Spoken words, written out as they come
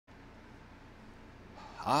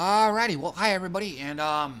Alrighty, well, hi everybody, and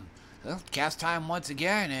well, cast time once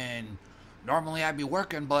again, and normally I'd be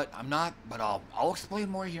working, but I'm not. But I'll explain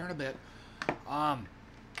more here in a bit. Um,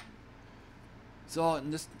 so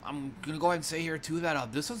in this, I'm gonna go ahead and say here too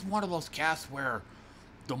that this is one of those casts where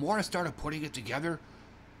the more I started putting it together,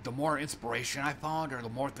 the more inspiration I found, or the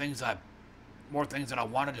more things that I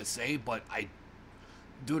wanted to say, but I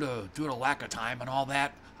due to lack of time and all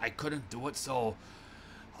that, I couldn't do it. So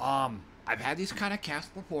I've had these kind of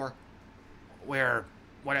casts before where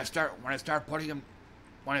when I start putting them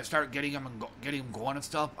when I start getting them and getting them going and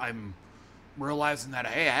stuff, I'm realizing that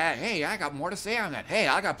hey, I got more to say on that. Hey,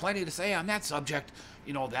 I got plenty to say on that subject,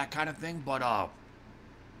 that kind of thing. But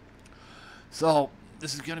so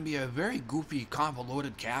this is gonna be a very goofy,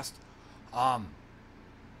 convoluted cast. Um,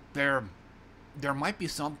 there there might be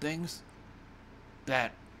some things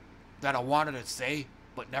that I wanted to say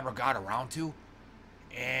but never got around to,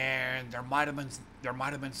 and there might have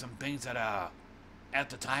been some things that at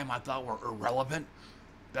the time I thought were irrelevant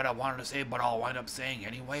that I wanted to say, but I'll wind up saying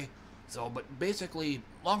anyway. So, but basically,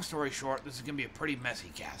 long story short, this is gonna be a pretty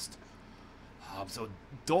messy cast. So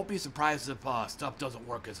don't be surprised if stuff doesn't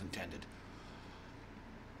work as intended.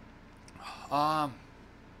 Um,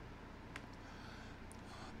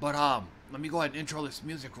 but let me go ahead and intro this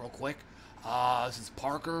music real quick. This is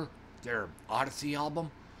Parker, their Odyssey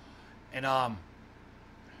album, and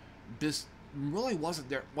this really wasn't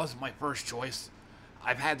my first choice.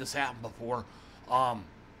 I've had this happen before. Um,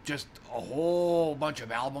 just a whole bunch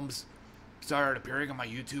of albums started appearing on my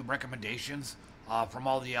YouTube recommendations from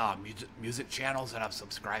all the music channels that I've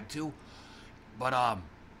subscribed to. But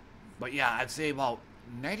but yeah, I'd say about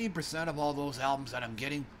 90% of all those albums that I'm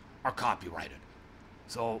getting are copyrighted.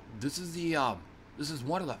 So this is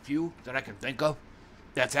one of the few that I can think of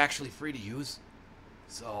that's actually free to use.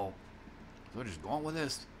 So we're just going with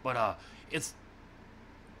this. But it's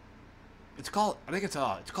it's called I think it's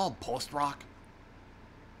called post rock.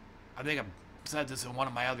 I think I've said this in one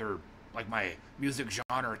of my other, like, my music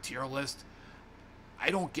genre tier list. I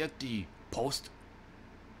don't get the post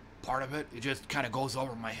part of it. It just kind of goes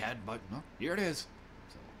over my head, but no, here it is.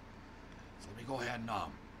 So let me go ahead and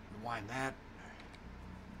rewind that.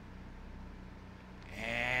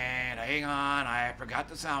 And hang on, I forgot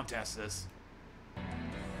to sound test this. Okay,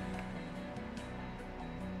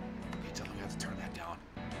 tell me I have to turn that down.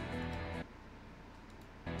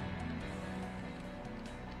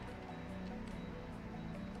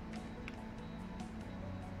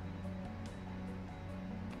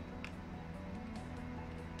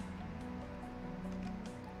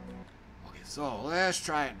 Okay, so let's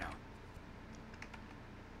try it now.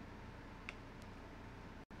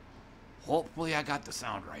 Hopefully I got the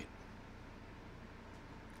sound right.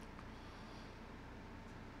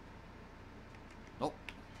 Nope.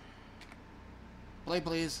 Play,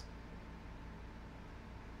 please.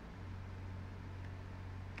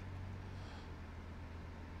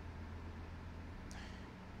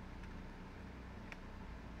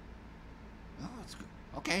 Oh, it's good.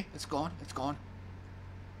 Okay, it's going. It's going.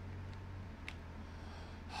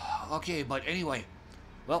 Okay, but anyway,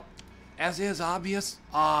 well, as is obvious,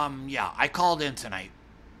 yeah, I called in tonight.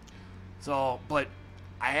 So, but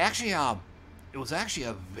I actually, it was actually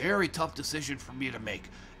a very tough decision for me to make.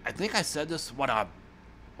 I think I said this when I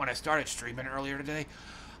started streaming earlier today.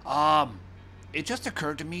 Um, it just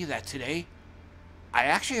occurred to me that today I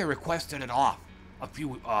actually requested it off a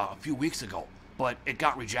few weeks ago, but it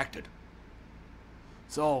got rejected.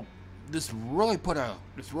 So this really put a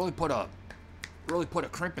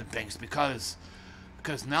crimp in things because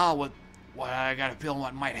now what I got a feeling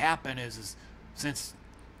what might happen is since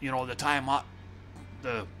the time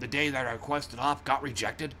the day that I requested off got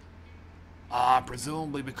rejected,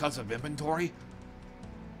 presumably because of inventory,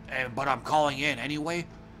 but I'm calling in anyway.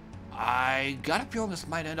 I got a feeling this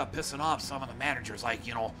might end up pissing off some of the managers. Like,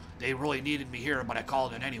 they really needed me here, but I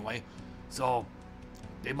called in anyway. So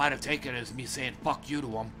they might have taken it as me saying fuck you to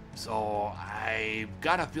them. So I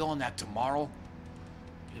got a feeling that tomorrow,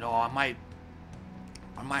 I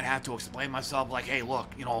might have to explain myself, like, hey, look,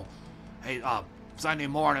 hey, Sunday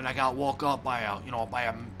morning I got woke up by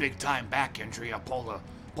a big time back injury. I pulled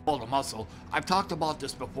a muscle. I've talked about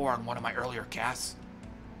this before on one of my earlier casts,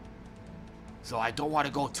 so I don't want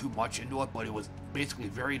to go too much into it, but it was basically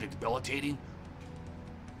very debilitating.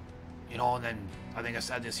 And then I think I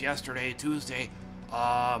said this yesterday, Tuesday.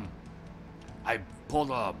 I pulled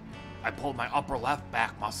my upper left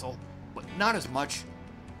back muscle, but not as much.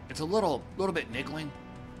 It's a little bit niggling,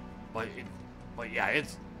 but yeah,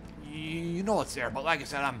 it's it's there. But like I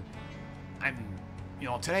said,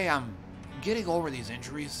 today I'm getting over these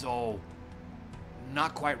injuries, so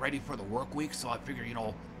not quite ready for the work week, so I figure,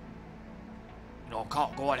 go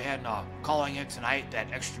ahead and calling in tonight, that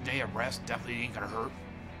extra day of rest definitely ain't gonna hurt.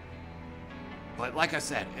 But like I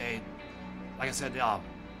said, I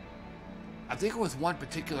think it was one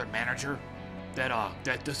particular manager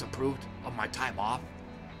that disapproved of my time off.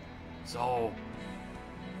 So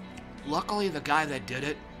luckily the guy that did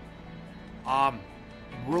it,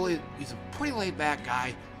 really, he's a pretty laid back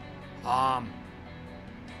guy. I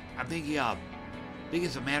think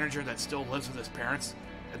he's a manager that still lives with his parents.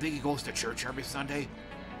 I think he goes to church every Sunday.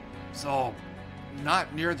 So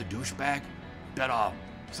not near the douchebag that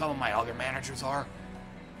some of my other managers are.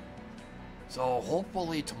 So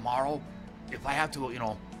hopefully tomorrow, if I have to, if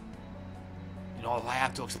I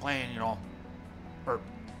have to explain, or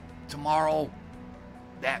tomorrow,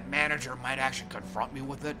 that manager might actually confront me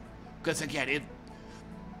with it. Because again, it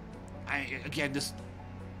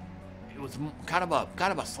was kind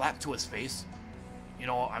of a slap to his face.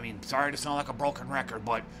 Sorry to sound like a broken record,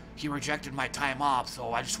 but he rejected my time off,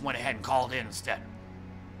 so I just went ahead and called in instead.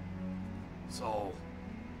 So,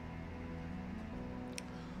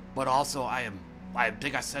 but also I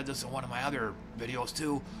think I said this in one of my other videos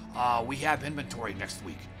too, we have inventory next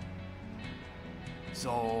week.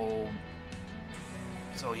 So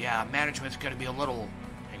yeah, management's gonna be a little,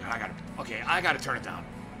 hang on, I gotta turn it down.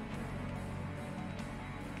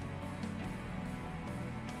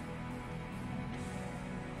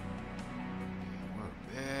 We're a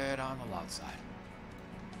bit on the loud side.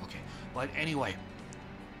 Okay, but anyway,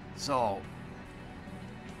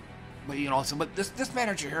 but this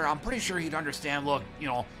manager here, I'm pretty sure he'd understand. Look,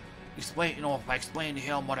 if I explain to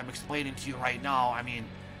him what I'm explaining to you right now,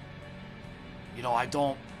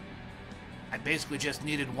 I basically just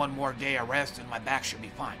needed one more day of rest and my back should be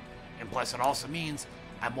fine. And plus, it also means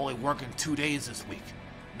I'm only working 2 days this week,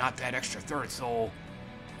 not that extra third. So,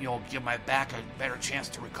 give my back a better chance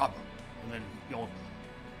to recover, and then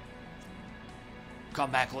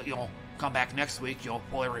come back next week,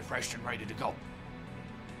 fully refreshed and ready to go.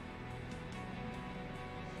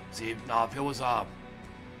 See, now if it was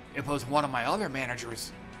one of my other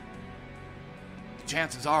managers,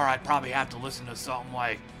 chances are I'd probably have to listen to something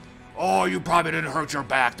like, "Oh, you probably didn't hurt your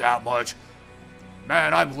back that much,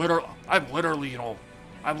 man. I've literally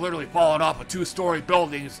fallen off of 2-story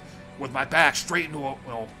buildings with my back straight into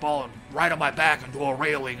falling right on my back into a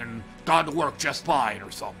railing and gone to work just fine,"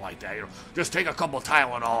 or something like that. Just take a couple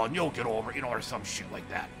Tylenol and you'll get over it, or some shit like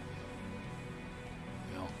that.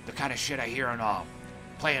 The kind of shit I hear in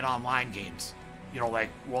playing online games, like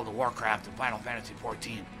World of Warcraft and Final Fantasy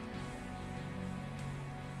XIV.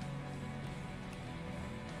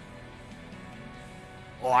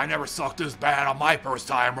 "Oh, I never sucked this bad on my first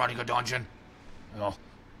time running a dungeon.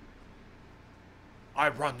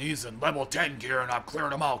 I've run these in level 10 gear and I've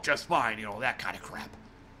cleared them out just fine," that kind of crap.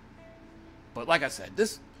 But like I said,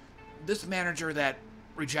 this manager that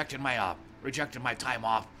rejected my time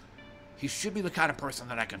off, he should be the kind of person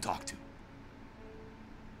that I can talk to.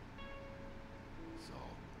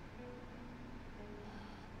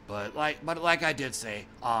 But like I did say,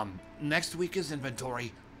 next week is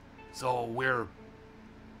inventory, so we're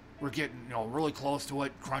getting really close to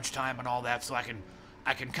it, crunch time and all that. So I can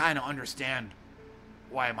kind of understand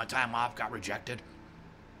why my time off got rejected.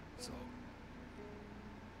 So,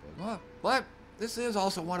 but this is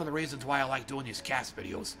also one of the reasons why I like doing these cast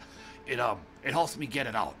videos. It helps me get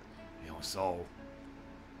it out, So,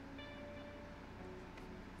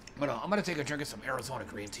 I'm gonna take a drink of some Arizona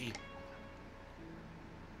green tea.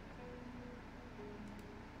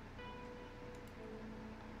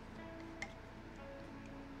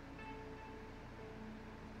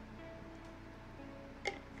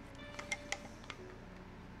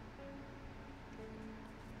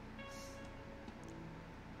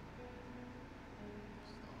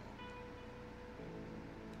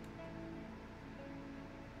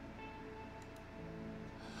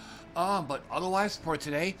 But otherwise for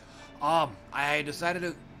today, I decided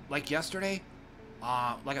to, like yesterday,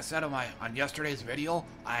 like I said on yesterday's video,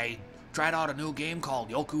 I tried out a new game called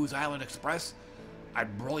Yoku's Island Express. I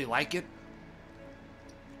really like it.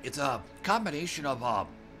 It's a combination of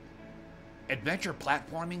adventure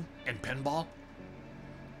platforming and pinball.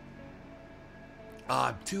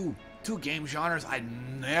 Two game genres I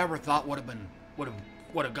never thought would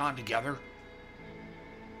have gone together.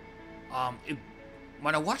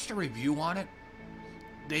 When I watched a review on it,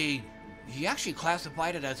 he actually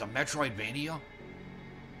classified it as a Metroidvania.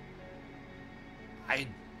 I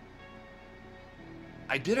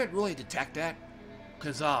didn't really detect that,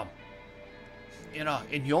 because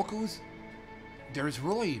in Yoku's, there's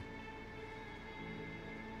really,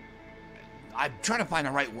 I'm trying to find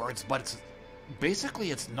the right words, but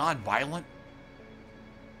basically it's non-violent.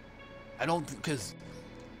 I don't, because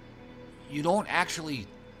you don't actually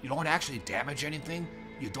damage anything.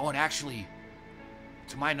 You don't actually,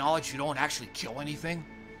 to my knowledge, you don't actually kill anything.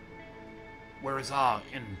 Whereas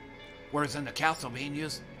in the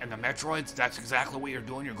Castlevanias and the Metroids, that's exactly what you're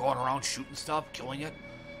doing. You're going around shooting stuff, killing it.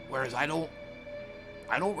 Whereas I don't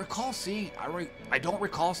recall seeing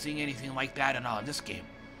anything like that in this game.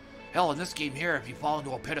 Hell, in this game here, if you fall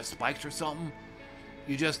into a pit of spikes or something,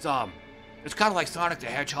 you just it's kind of like Sonic the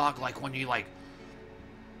Hedgehog, like when you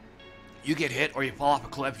get hit or you fall off a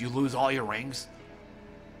cliff, you lose all your rings.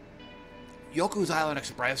 Yoku's Island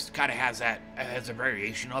Express kind of has a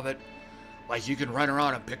variation of it. Like, you can run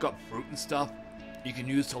around and pick up fruit and stuff you can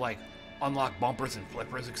use to, like, unlock bumpers and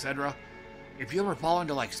flippers, etc. If you ever fall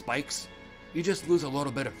into, like, spikes, you just lose a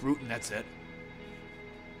little bit of fruit and that's it.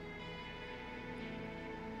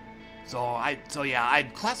 So yeah,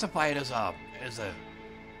 I'd classify it as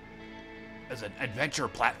an adventure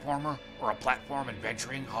platformer, or a platform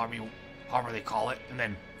adventuring, however they call it, and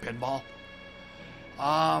then pinball.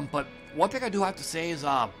 But one thing I do have to say is,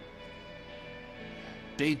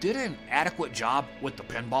 they did an adequate job with the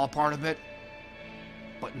pinball part of it,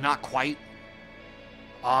 but not quite.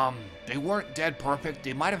 They weren't dead perfect.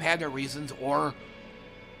 They might have had their reasons, or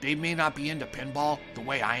they may not be into pinball the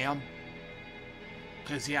way I am.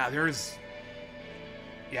 Cause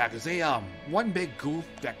one big goof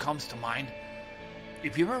that comes to mind.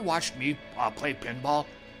 If you ever watched me play pinball,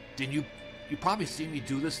 then you probably see me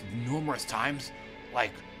do this numerous times.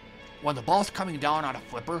 Like, when the ball's coming down on a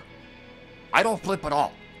flipper, I don't flip at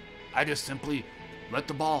all. I just simply let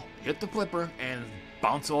the ball hit the flipper and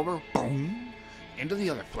bounce over, boom, into the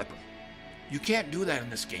other flipper. You can't do that in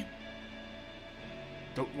this game.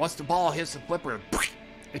 Once the ball hits the flipper,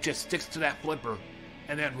 it just sticks to that flipper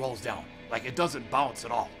and then rolls down. Like, it doesn't bounce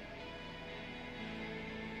at all.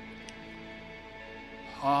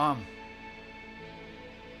 I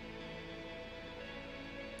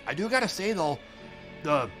do gotta say though,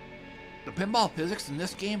 the pinball physics in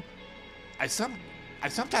this game, I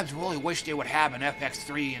sometimes really wish they would have an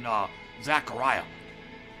FX3 in Zaccaria,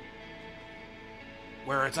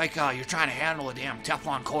 where it's like you're trying to handle a damn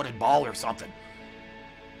Teflon coated ball or something.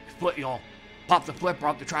 Pop the flipper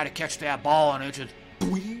up to try to catch that ball, and it just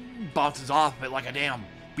bounces off it like a damn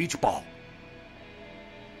beach ball.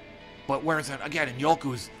 But whereas again in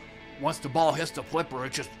Yoku's, once the ball hits the flipper,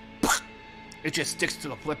 it just sticks to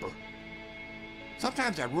the flipper.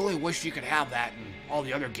 Sometimes I really wish you could have that in all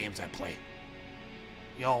the other games I play.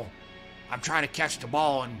 I'm trying to catch the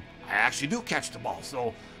ball, and I actually do catch the ball,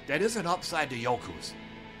 so that is an upside to Yoku's.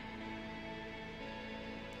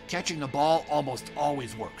 Catching the ball almost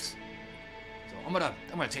always works. So I'm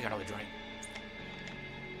gonna take another drink.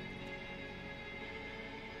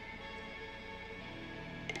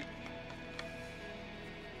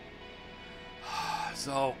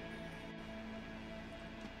 So,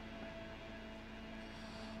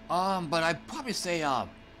 but I'd probably say,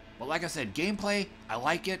 but like I said, gameplay, I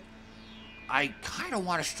like it. I kind of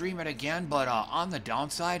want to stream it again, but on the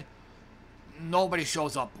downside, nobody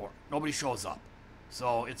shows up for it. Nobody shows up.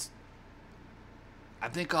 So I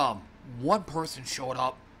think one person showed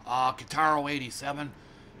up, Kitaro87.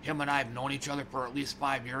 Him and I have known each other for at least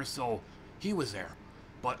 5 years, so he was there.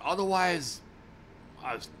 But otherwise,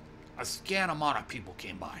 a scant amount of people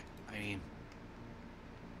came by. I mean,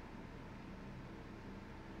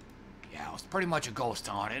 yeah, it was pretty much a ghost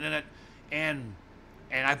town, and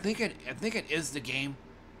I think it is the game,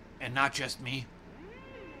 and not just me.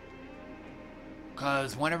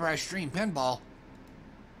 Cause whenever I stream pinball,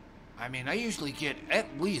 I mean, I usually get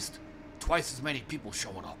at least twice as many people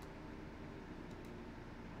showing up.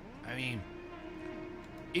 I mean,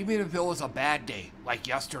 even if it was a bad day, like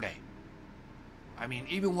yesterday. I mean,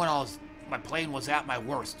 even when my plane was at my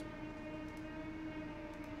worst,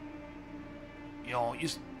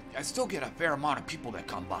 I still get a fair amount of people that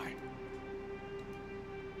come by.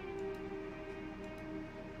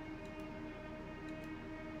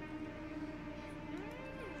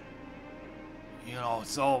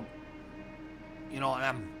 So, and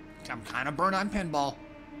I'm kind of burnt on pinball.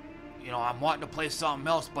 I'm wanting to play something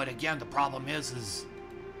else, but again, the problem is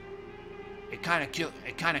it kind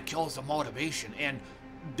of kills the motivation. And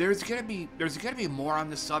there's gonna be more on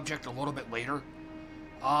this subject a little bit later.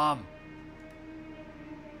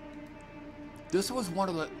 This is one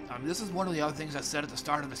of the other things I said at the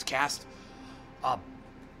start of this cast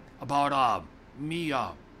about me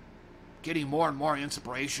getting more and more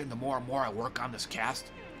inspiration the more and more I work on this cast.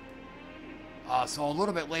 So a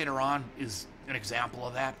little bit later on is an example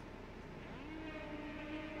of that.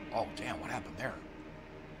 Oh damn, what happened there?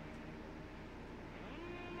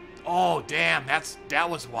 Oh, damn, that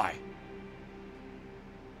was why.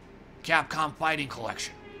 Capcom Fighting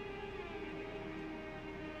Collection.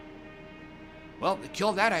 Well, they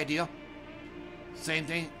killed that idea. Same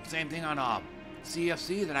thing on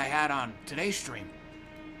CFC that I had on today's stream.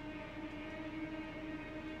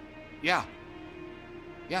 Yeah.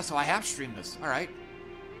 Yeah, so I have streamed this. All right.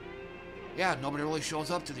 Yeah, nobody really shows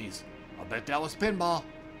up to these. I'll bet that was pinball.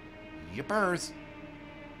 Yippers.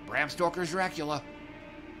 Bram Stoker's Dracula.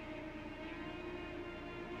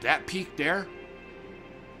 That peak there.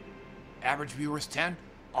 Average viewers 10.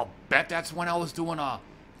 I'll bet that's when I was doing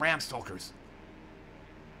Bram Stoker's.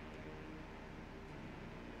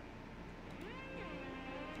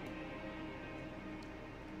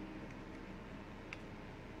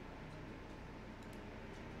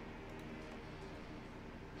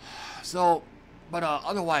 So, but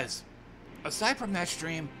otherwise, aside from that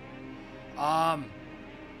stream, a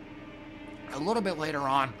little bit later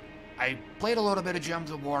on, I played a little bit of Gems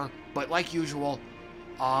of War, but like usual,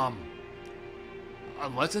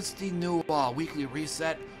 unless it's the new weekly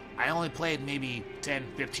reset, I only played maybe 10,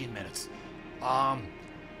 15 minutes.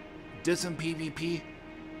 Did some PvP,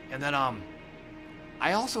 and then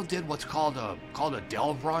I also did what's called a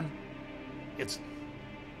delve run. It's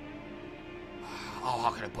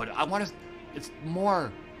how can I put it? It's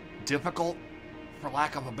more difficult, for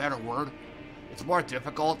lack of a better word. It's more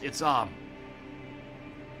difficult. It's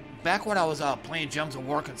back when I was playing Gems of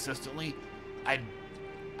War consistently, I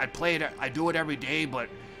do it every day, but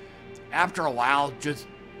after a while,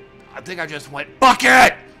 I think I just went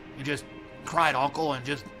bucket and just cried uncle and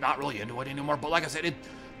just not really into it anymore. But like I said,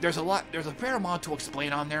 there's a fair amount to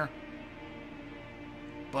explain on there,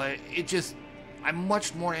 but I'm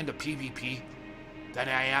much more into PvP than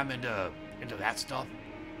I am into that stuff.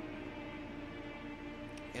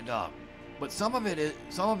 And but some of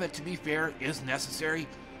it, to be fair, is necessary.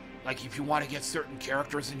 Like if you want to get certain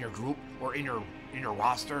characters in your group or in your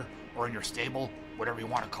roster or in your stable, whatever you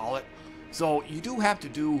want to call it. So you do have to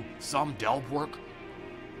do some delve work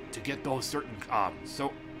to get those certain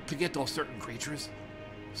creatures.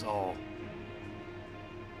 So,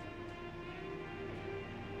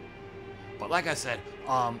 but like I said,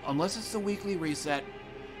 unless it's the weekly reset,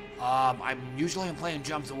 I'm usually playing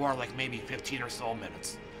Gems of War like maybe 15 or so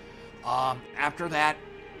minutes. After that,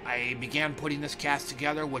 I began putting this cast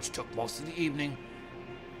together, which took most of the evening.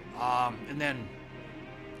 And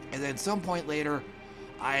then some point later,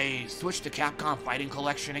 I switched to Capcom Fighting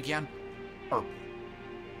Collection again, or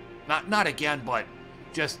not again, but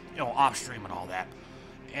just off stream and all that.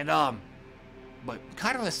 And but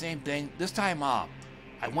kind of the same thing. This time, I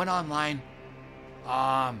went online,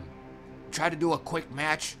 tried to do a quick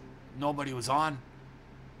match. Nobody was on.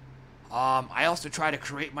 I also tried to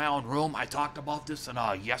create my own room. I talked about this in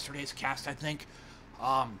yesterday's cast, I think.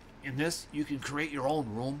 In this, you can create your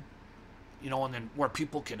own room, and then where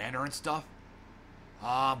people can enter and stuff.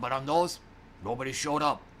 But on those, nobody showed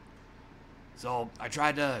up. So I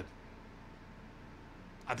tried to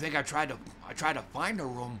find a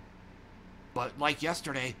room, but like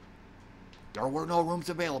yesterday, there were no rooms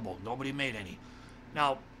available. Nobody made any.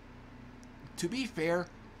 Now, to be fair,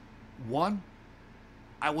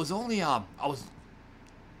 I was only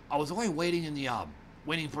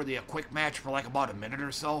waiting for the quick match for like about a minute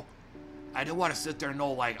or so. I didn't want to sit there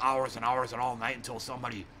like hours and hours and all night until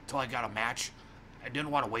I got a match. I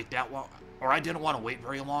didn't want to wait that long, or I didn't want to wait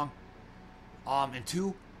very long. And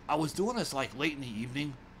two, I was doing this like late in the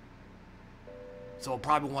evening, so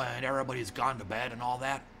probably when everybody's gone to bed and all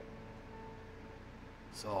that.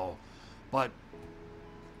 So, but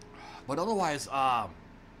otherwise, I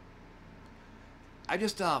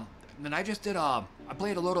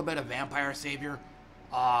played a little bit of Vampire Savior,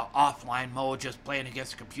 offline mode, just playing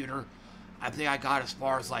against the computer. I think I got as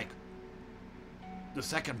far as like the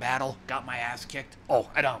second battle, got my ass kicked. Oh,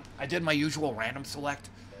 I did my usual random select,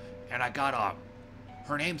 and I got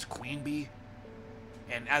her name's Queen Bee,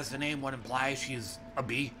 and as the name would imply, she's a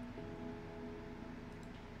bee.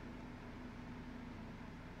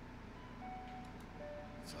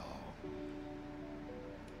 So,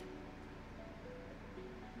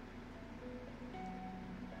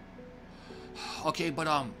 okay, but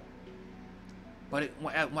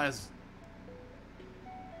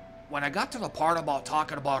when I got to the part about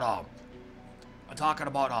talking about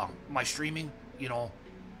my streaming,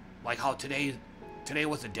 like how today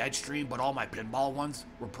was a dead stream, but all my pinball ones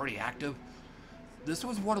were pretty active. This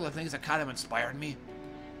was one of the things that kind of inspired me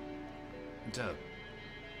to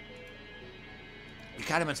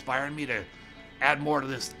add more to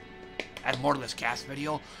this cast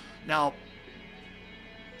video. Now,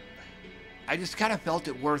 I just kind of felt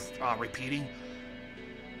it worth repeating.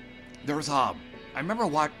 There was I remember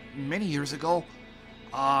what many years ago,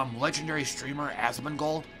 legendary streamer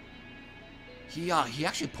Asmongold. He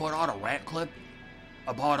actually put out a rant clip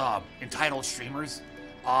about entitled streamers.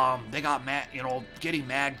 They got mad, getting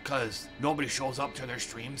mad because nobody shows up to their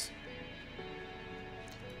streams.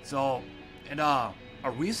 So, and a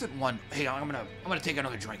recent one. Hey, I'm gonna take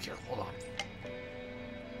another drink here. Hold on.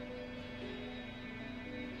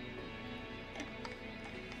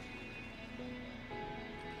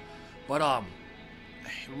 But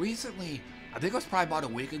recently, I think it was probably about a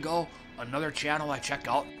week ago, another channel I checked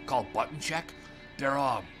out called Button Check. They're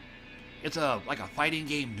it's like a fighting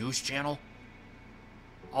game news channel.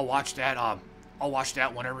 I'll watch that. I'll watch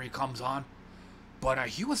that whenever he comes on. But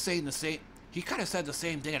he was saying the same. He kind of said the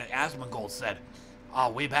same thing that Asmongold said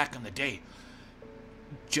way back in the day.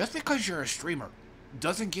 Just because you're a streamer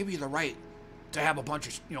doesn't give you the right to have a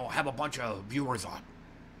bunch of viewers on.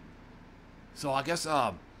 So I guess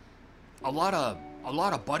a lot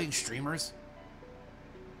of budding streamers,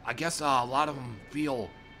 I guess a lot of them feel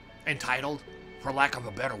entitled, for lack of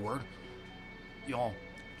a better word.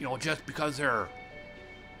 Just because they're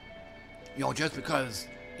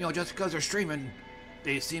streaming,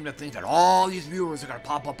 they seem to think that all these viewers are going to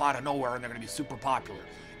pop up out of nowhere and they're going to be super popular.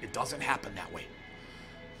 It doesn't happen that way.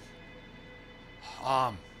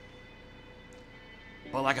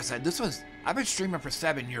 But like I said, I've been streaming for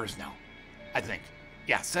 7 years now, I think.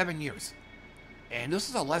 Yeah, 7 years. And this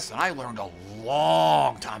is a lesson I learned a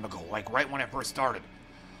long time ago, like right when I first started.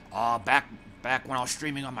 Back when I was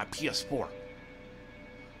streaming on my PS4.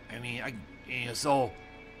 I mean, so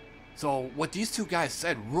what these two guys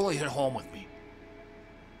said really hit home with me.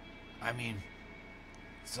 I mean,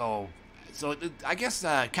 so I guess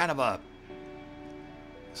kind of a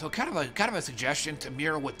suggestion to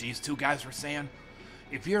mirror what these two guys were saying.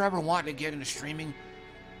 If you're ever wanting to get into streaming,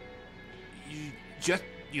 just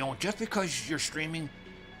because you're streaming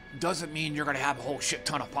doesn't mean you're gonna have a whole shit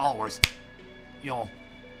ton of followers,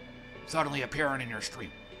 suddenly appearing in your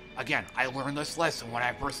stream. Again, I learned this lesson when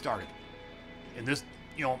I first started, and this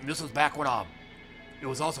was back when it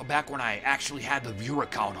was also back when I actually had the viewer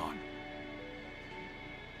count on.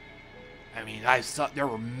 I mean, there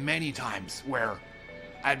were many times where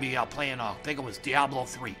I'd be playing, I think it was Diablo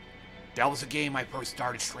 3. That was the game I first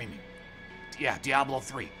started streaming. Yeah, Diablo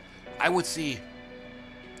 3. I would see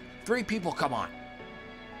 3 people come on.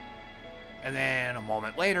 And then a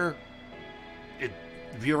moment later, the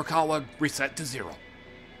viewer count would reset to 0.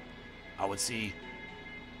 I would see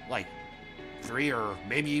like 3 or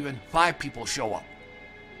maybe even 5 people show up.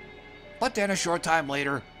 But then a short time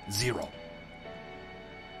later, 0.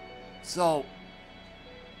 So,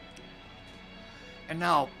 and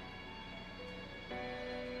now,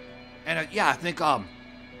 and yeah, I think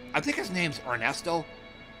his name's Ernesto.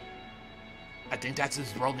 I think that's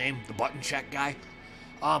his real name, the Button Check guy.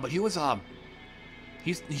 But he was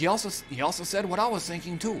he also said what I was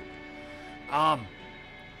thinking too.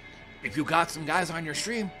 If you got some guys on your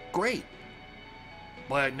stream, great.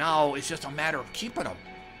 But now it's just a matter of keeping them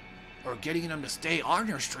or getting them to stay on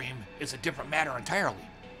your stream is a different matter entirely.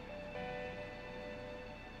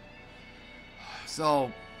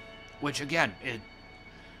 So, which again,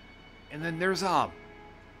 and then there's also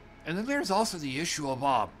the issue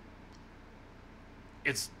of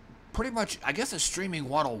it's pretty much, I guess, a streaming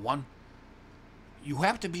 101. You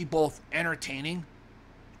have to be both entertaining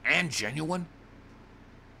and genuine.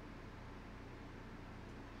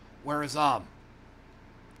 Whereas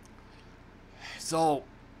so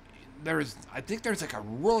I think there's like a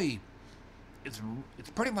really, it's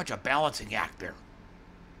pretty much a balancing act there.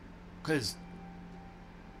 Because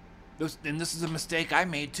this is a mistake I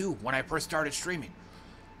made too when I first started streaming.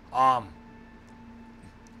 I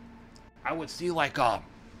would see my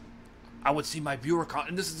viewer count,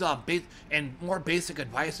 and this is and more basic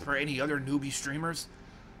advice for any other newbie streamers: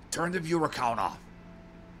 turn the viewer count off.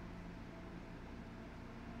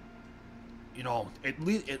 At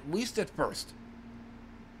least at first.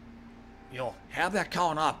 Have that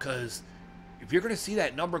count off, because if you're gonna see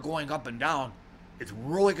that number going up and down, it's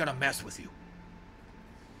really gonna mess with you.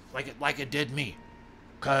 Like it did me,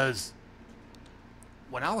 because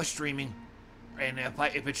when I was streaming, and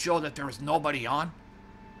if it showed that there was nobody on,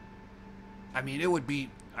 I mean, it would be,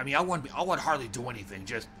 I would hardly do anything,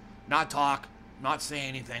 just not talk, not say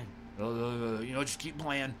anything, just keep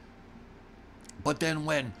playing. But then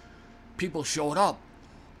when people showed up,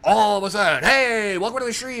 all of a sudden, hey, welcome to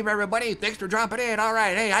the stream, everybody, thanks for dropping in, all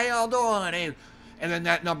right, hey, how y'all doing? Hey, and then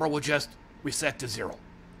that number would just reset to 0.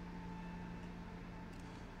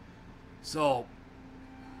 So,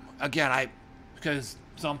 again, because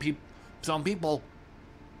some people,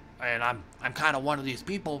 and I'm kind of one of these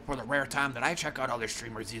people for the rare time that I check out other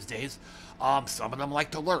streamers these days. Some of them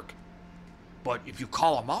like to lurk, but if you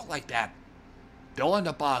call them out like that, they'll end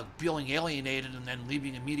up feeling alienated and then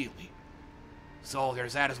leaving immediately. So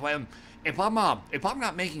there's that as well. If I'm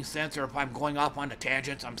not making sense or if I'm going off on the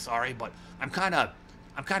tangents, I'm sorry, but I'm kind of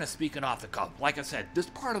speaking off the cuff. Like I said, this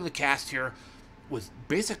part of the cast here was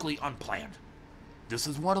basically unplanned. This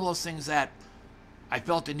is one of those things that I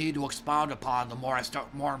felt the need to expound upon the more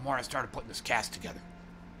and more I started putting this cast together.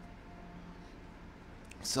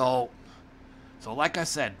 So like I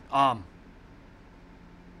said, as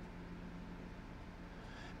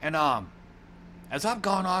I've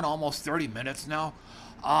gone on almost 30 minutes now,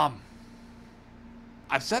 I've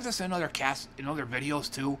said this in other videos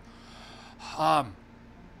too.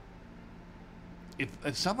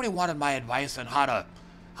 If somebody wanted my advice on how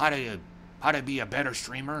to be a better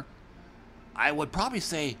streamer, I would probably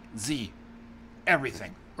say Z,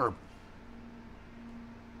 everything, or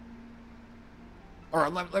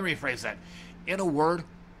let me rephrase that. In a word,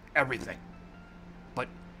 everything. But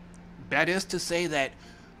that is to say that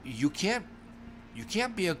you can't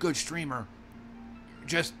be a good streamer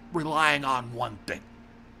just relying on one thing.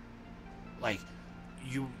 Like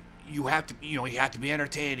you have to be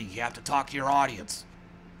entertaining, you have to talk to your audience.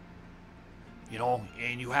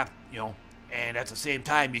 And you have, and at the same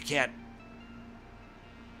time you can't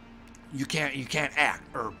act,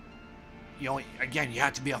 or again, you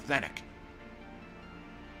have to be authentic.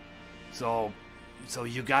 So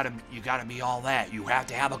you gotta be all that. You have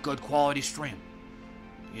to have a good quality stream.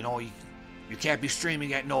 You can't be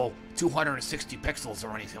streaming at 260 pixels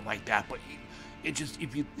or anything like that. But it just,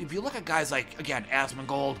 if you look at guys like, again,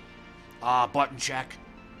 Asmongold, Button Check,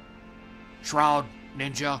 Shroud,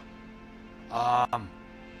 Ninja, I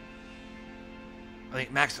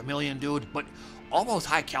think Maximilian Dude, but all those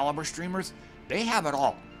high caliber streamers, they have it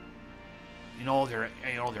all. They're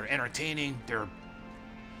entertaining.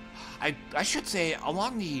 I should say,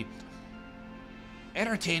 along the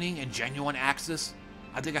entertaining and genuine axis,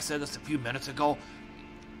 I think I said this a few minutes ago,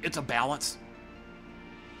 it's a balance.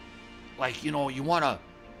 Like, you want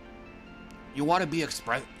to be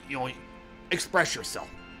express yourself.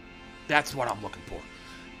 That's what I'm looking for.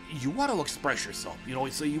 You want to express yourself,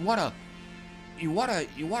 so you want to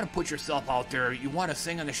put yourself out there. You want to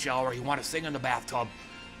sing in the shower, you want to sing in the bathtub,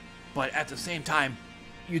 but at the same time,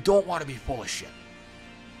 you don't want to be full of shit.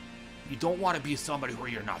 You don't want to be somebody who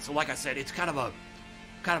you're not. So like I said, it's kind of a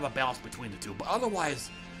balance between the two. But otherwise,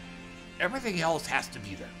 everything else has to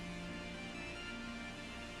be there.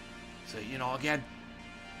 So, again,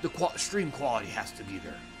 the stream quality has to be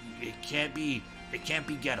there. It can't be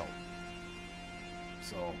ghetto.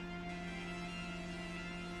 So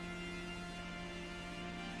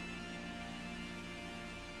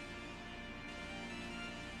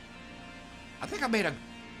I think I made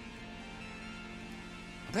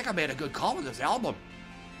a good call with this album.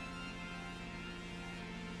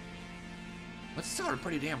 It sounded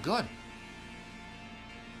pretty damn good.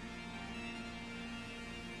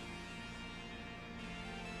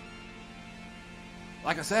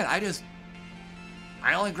 Like I said,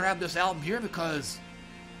 I only grabbed this album here because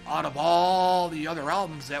out of all the other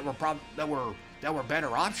albums that were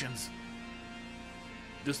better options,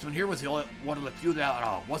 this one here was the only one of the few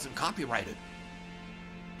that wasn't copyrighted.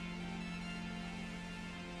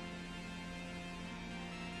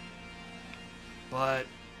 But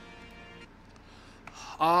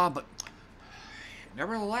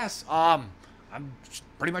nevertheless, I'm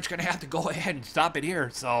pretty much gonna have to go ahead and stop it here.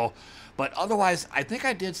 So, but otherwise, I think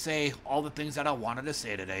I did say all the things that I wanted to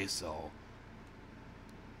say today. So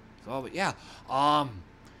but yeah,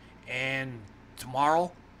 and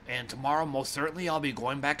tomorrow most certainly I'll be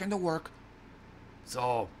going back into work.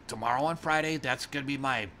 So tomorrow on Friday, that's gonna be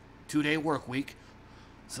my 2-day work week.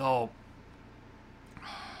 So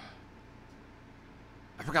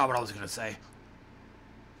I forgot what I was gonna say.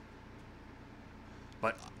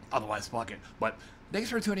 But otherwise, fuck it. But thanks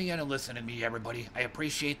for tuning in and listening to me, everybody. I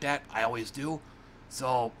appreciate that. I always do.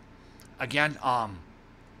 So, again,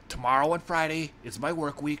 tomorrow and Friday is my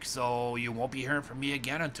work week, so you won't be hearing from me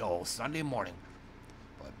again until Sunday morning.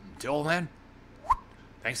 But until then,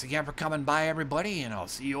 thanks again for coming by, everybody, and I'll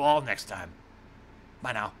see you all next time.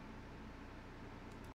 Bye now.